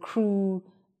 the crew,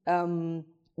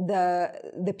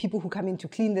 the people who come in to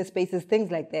clean the spaces,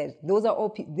 things like that. Those are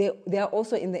all, they are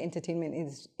also in the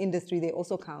entertainment industry, they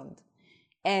also count.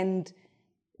 And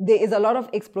there is a lot of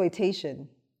exploitation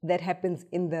that happens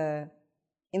in the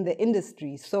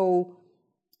industry. So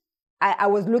I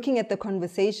was looking at the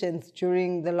conversations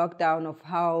during the lockdown of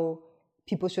how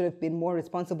people should have been more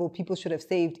responsible, people should have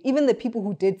saved. Even the people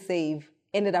who did save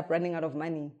ended up running out of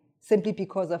money simply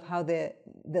because of how the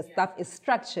stuff is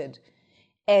structured.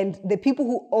 And the people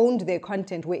who owned their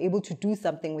content were able to do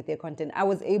something with their content. I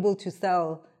was able to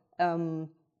sell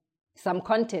some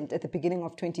content at the beginning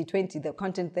of 2020, the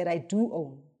content that I do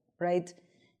own, right?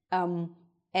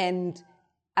 And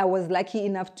I was lucky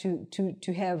enough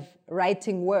to have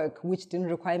writing work, which didn't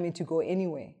require me to go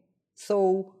anywhere.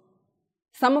 So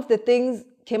some of the things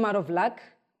came out of luck.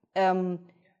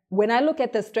 When I look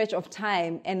at the stretch of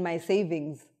time and my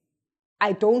savings,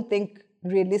 I don't think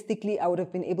realistically I would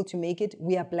have been able to make it.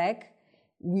 We are Black.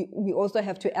 We also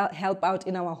have to help out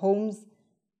in our homes.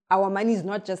 Our money is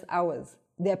not just ours.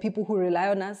 There are people who rely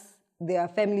on us. There are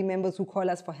family members who call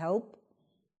us for help.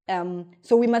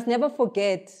 So we must never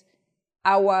forget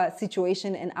our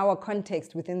situation and our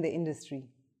context within the industry.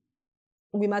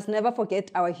 We must never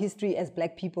forget our history as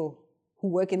Black people who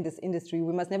work in this industry.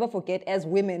 We must never forget, as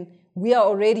women, we are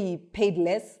already paid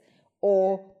less,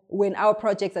 or when our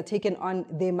projects are taken on,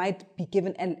 they might be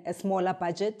given a smaller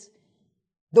budget.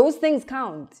 Those things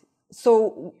count.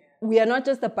 So we are not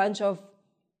just a bunch of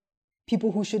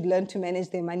people who should learn to manage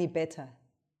their money better.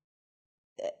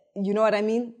 You know what I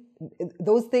mean?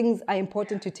 Those things are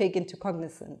important to take into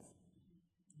cognizance.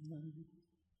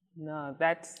 No,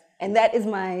 that's... And that is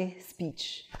my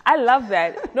speech. I love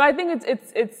that. No, I think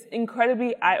it's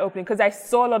incredibly eye-opening because I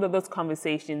saw a lot of those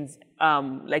conversations,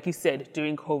 like you said,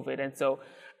 during COVID. And so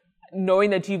knowing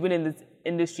that you've been in this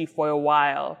industry for a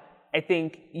while, I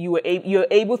think you're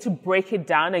able to break it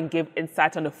down and give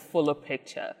insight on a fuller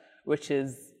picture, which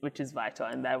is vital.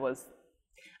 And that was,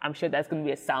 I'm sure that's going to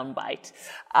be a soundbite.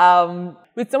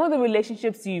 With some of the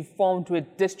relationships you've formed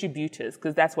with distributors,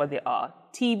 because that's what they are,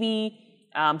 TV,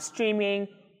 streaming,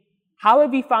 how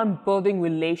have you found building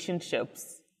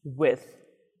relationships with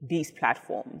these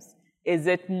platforms? Is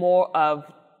it more of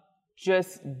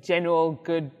just general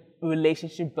good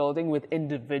relationship building with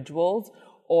individuals,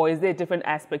 or is there different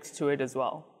aspects to it as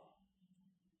well?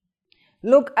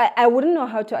 Look, I wouldn't know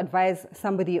how to advise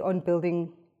somebody on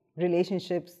building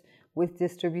relationships with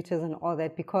distributors and all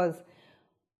that, because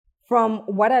from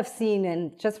what I've seen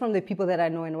and just from the people that I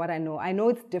know and what I know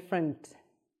it's different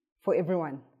for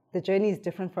everyone. The journey is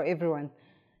different for everyone.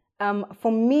 For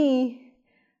me,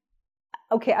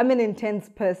 okay, I'm an intense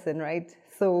person, right?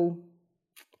 So,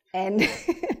 and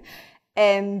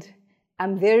and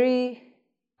I'm very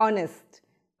honest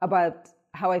about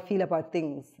how I feel about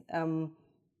things.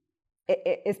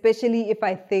 Especially if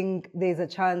I think there's a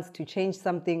chance to change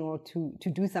something or to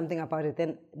do something about it,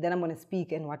 then I'm going to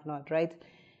speak and whatnot, right?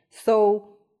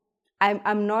 So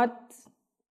I'm not...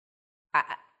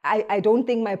 I don't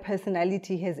think my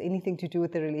personality has anything to do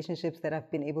with the relationships that I've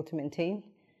been able to maintain.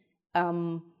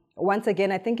 Once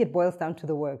again, I think it boils down to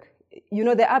the work. You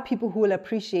know, there are people who will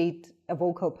appreciate a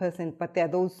vocal person, but there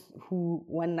are those who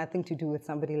want nothing to do with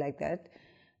somebody like that.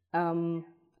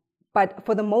 But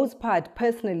for the most part,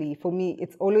 personally, for me,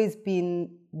 it's always been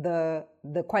the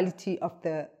quality of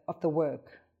the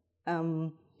work.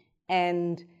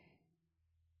 And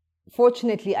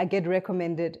fortunately, I get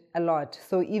recommended a lot.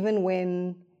 So even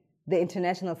when the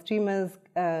international streamers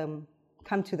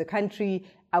come to the country,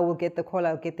 I will get the call,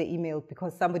 I'll get the email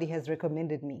because somebody has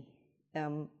recommended me,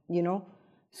 you know.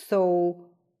 So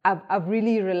I've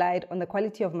really relied on the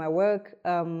quality of my work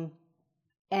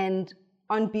and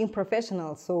on being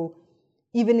professional. So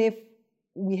even if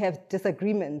we have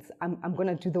disagreements, I'm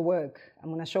going to do the work. I'm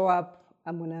going to show up.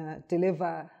 I'm going to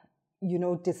deliver, you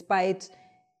know, despite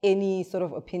any sort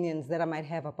of opinions that I might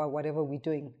have about whatever we're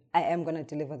doing. I am going to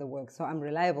deliver the work. So I'm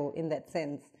reliable in that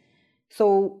sense.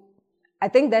 So I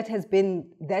think that's been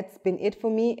it for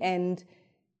me, and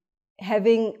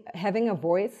having a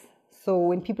voice. So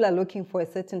when people are looking for a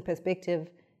certain perspective,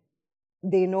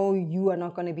 they know you are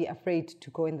not going to be afraid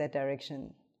to go in that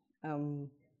direction.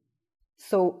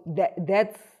 So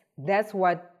that's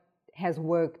what has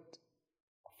worked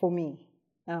for me.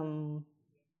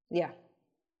 Yeah.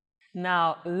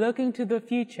 Now, looking to the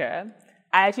future,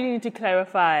 I actually need to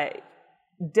clarify,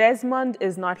 Desmond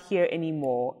is not here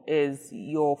anymore is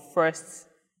your first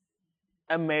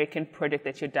American project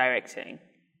that you're directing.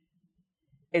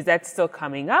 Is that still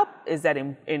coming up? Is that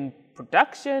in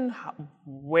production?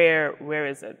 Where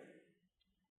is it?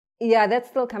 Yeah, that's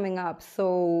still coming up.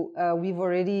 So we've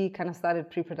already kind of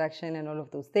started pre-production and all of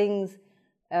those things.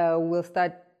 We'll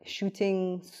start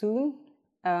shooting soon.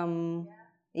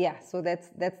 Yeah, so that's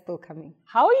still coming.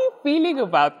 How are you feeling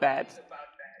about that?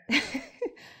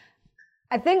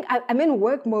 I think I'm in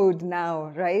work mode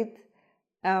now, right?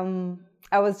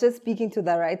 I was just speaking to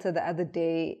the writer the other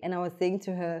day, and I was saying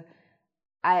to her,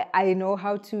 I know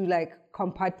how to like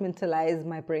compartmentalize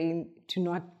my brain to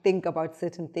not think about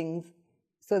certain things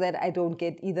so that I don't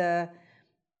get either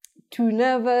too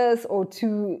nervous or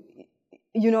too,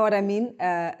 you know what I mean?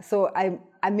 So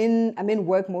I'm in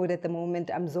work mode at the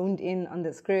moment. I'm zoned in on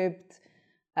the script.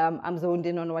 I'm zoned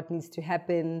in on what needs to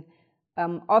happen.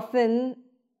 Often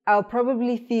I'll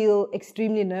probably feel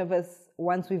extremely nervous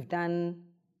once we've done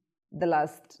the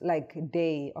last like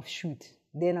day of shoot.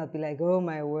 Then I'll be like, oh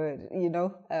my word, you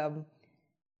know?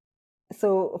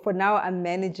 So for now, I'm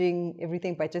managing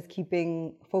everything by just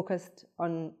keeping focused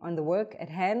on the work at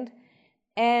hand.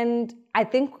 And I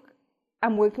think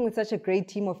I'm working with such a great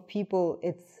team of people.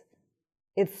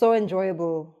 It's so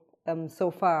enjoyable so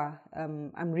far.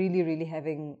 I'm really, really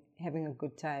having a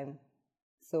good time.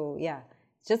 So yeah,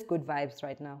 it's just good vibes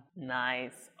right now.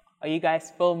 Nice. Are you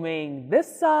guys filming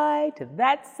this side to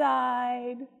that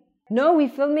side? No, we're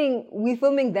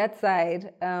filming that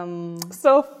side.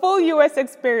 So full US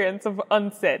experience of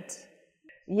on-set.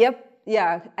 Yep.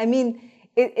 Yeah. I mean,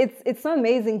 it's so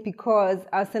amazing because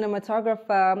our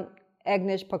cinematographer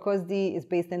Agnes Pakozdi is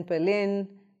based in Berlin.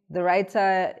 The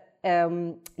writer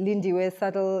Lindiwe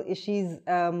Sattel, she's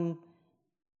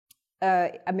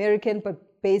American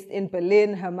but based in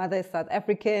Berlin. Her mother is South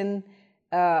African.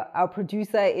 Our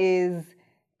producer is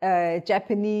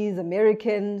Japanese,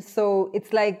 American. So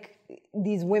it's like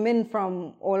these women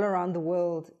from all around the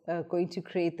world are going to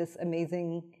create this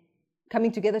amazing,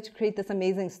 coming together to create this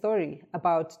amazing story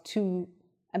about two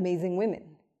amazing women.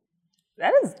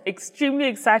 That is extremely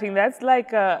exciting. That's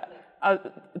like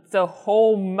it's a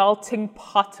whole melting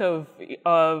pot of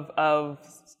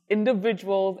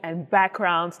individuals and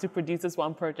backgrounds to produce this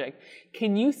one project.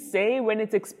 Can you say when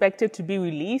it's expected to be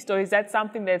released, or is that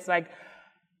something that's like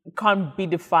can't be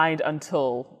defined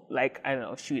until, like, I don't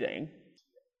know, shooting?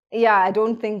 Yeah, I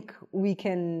don't think we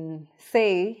can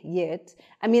say yet.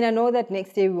 I mean, I know that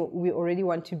next year we already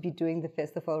want to be doing the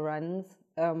festival runs.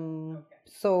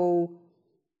 So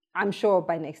I'm sure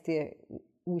by next year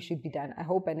we should be done. I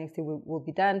hope by next year we'll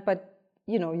be done. But,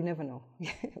 you know, you never know.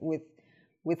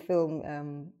 with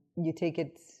film, you take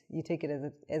it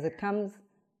as it comes.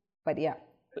 But yeah.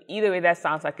 Either way, that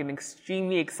sounds like an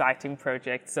extremely exciting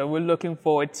project. So we're looking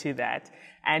forward to that.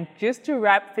 And just to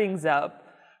wrap things up,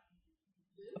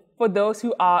 for those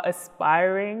who are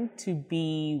aspiring to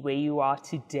be where you are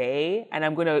today, and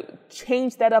I'm going to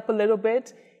change that up a little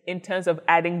bit in terms of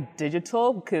adding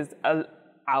digital, because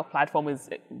our platform is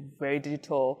very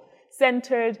digital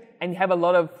centered, and you have a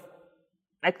lot of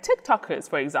like TikTokers,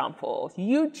 for example,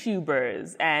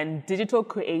 YouTubers and digital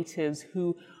creatives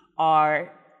who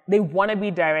they want to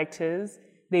be directors.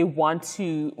 They want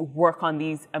to work on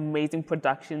these amazing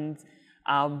productions.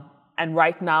 And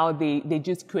right now, they're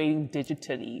just creating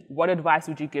digitally. What advice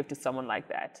would you give to someone like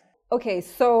that? Okay,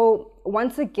 so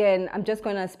once again, I'm just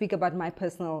going to speak about my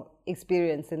personal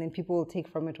experience, and then people will take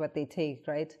from it what they take,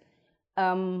 right?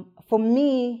 For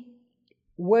me,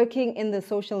 working in the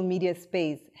social media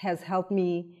space has helped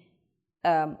me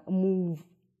move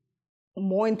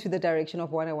more into the direction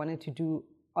of what I wanted to do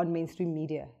on mainstream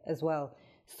media as well.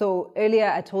 So earlier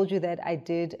I told you that I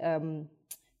did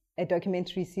a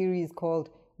documentary series called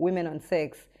Women on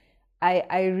Sex.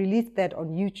 I released that on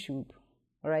YouTube,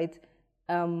 right?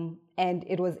 And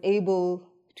it was able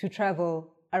to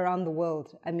travel around the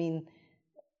world. I mean,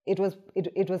 it was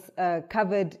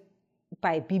covered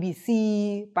by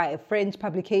BBC, by French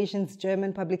publications,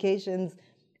 German publications,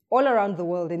 all around the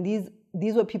world. And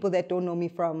these were people that don't know me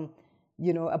from,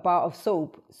 you know, a bar of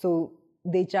soap. So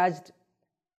they judged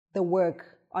the work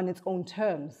on its own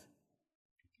terms,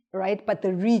 right? But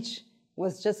the reach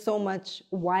was just so much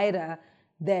wider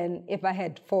than if I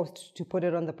had forced to put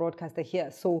it on the broadcaster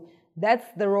here. So that's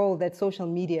the role that social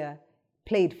media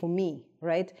played for me,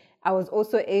 right? I was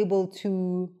also able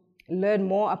to learn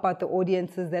more about the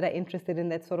audiences that are interested in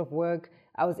that sort of work.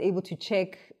 I was able to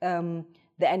check the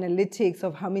analytics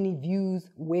of how many views,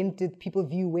 when did people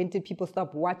view, when did people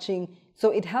stop watching. So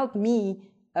it helped me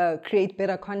create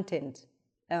better content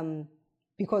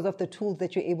because of the tools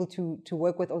that you're able to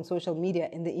work with on social media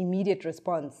and the immediate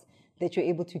response that you're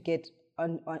able to get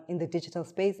on in the digital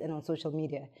space and on social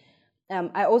media.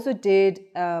 I also did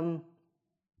a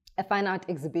fine art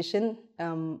exhibition.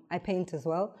 I paint as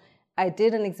well. I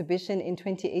did an exhibition in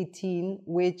 2018,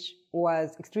 which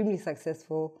was extremely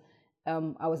successful.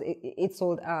 It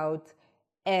sold out,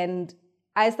 and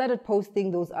I started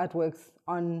posting those artworks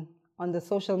on the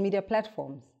social media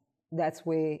platforms. That's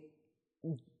where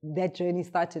that journey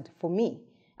started for me.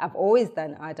 I've always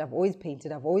done art, I've always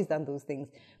painted, I've always done those things.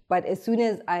 But as soon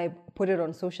as I put it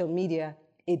on social media,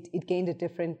 it gained a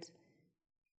different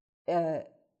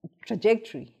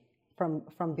trajectory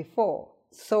from before.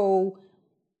 So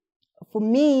for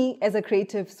me as a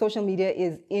creative, social media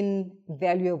is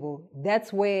invaluable.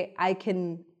 That's where I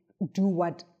can do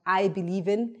what I believe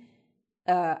in.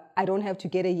 I don't have to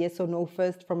get a yes or no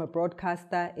first from a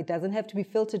broadcaster. It doesn't have to be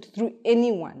filtered through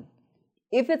anyone.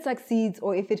 If it succeeds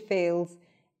or if it fails,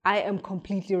 I am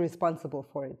completely responsible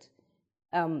for it.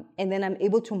 And then I'm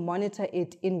able to monitor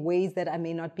it in ways that I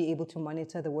may not be able to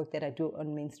monitor the work that I do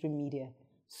on mainstream media.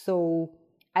 So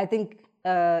I think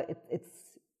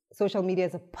social media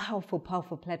is a powerful,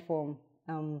 powerful platform.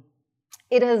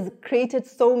 It has created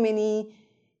so many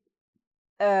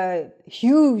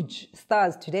huge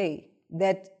stars today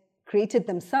that created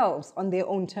themselves on their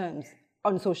own terms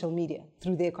on social media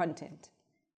through their content.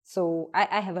 So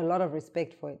I have a lot of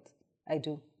respect for it. I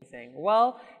do.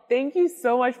 Well, thank you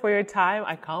so much for your time.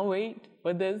 I can't wait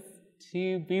for this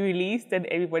to be released and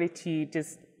everybody to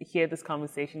just hear this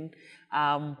conversation.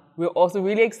 We're also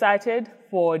really excited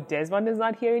for Desmond is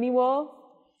Not Here Anymore,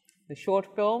 the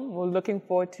short film. We're looking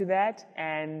forward to that.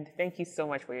 And thank you so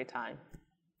much for your time.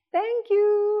 Thank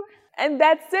you. And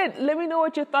that's it. Let me know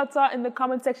what your thoughts are in the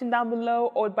comment section down below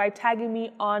or by tagging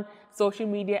me on social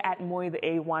media at Moi the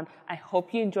A1. I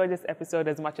hope you enjoyed this episode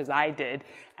as much as I did.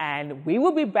 And we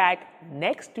will be back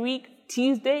next week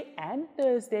Tuesday and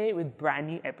Thursday with brand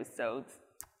new episodes.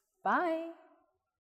 Bye.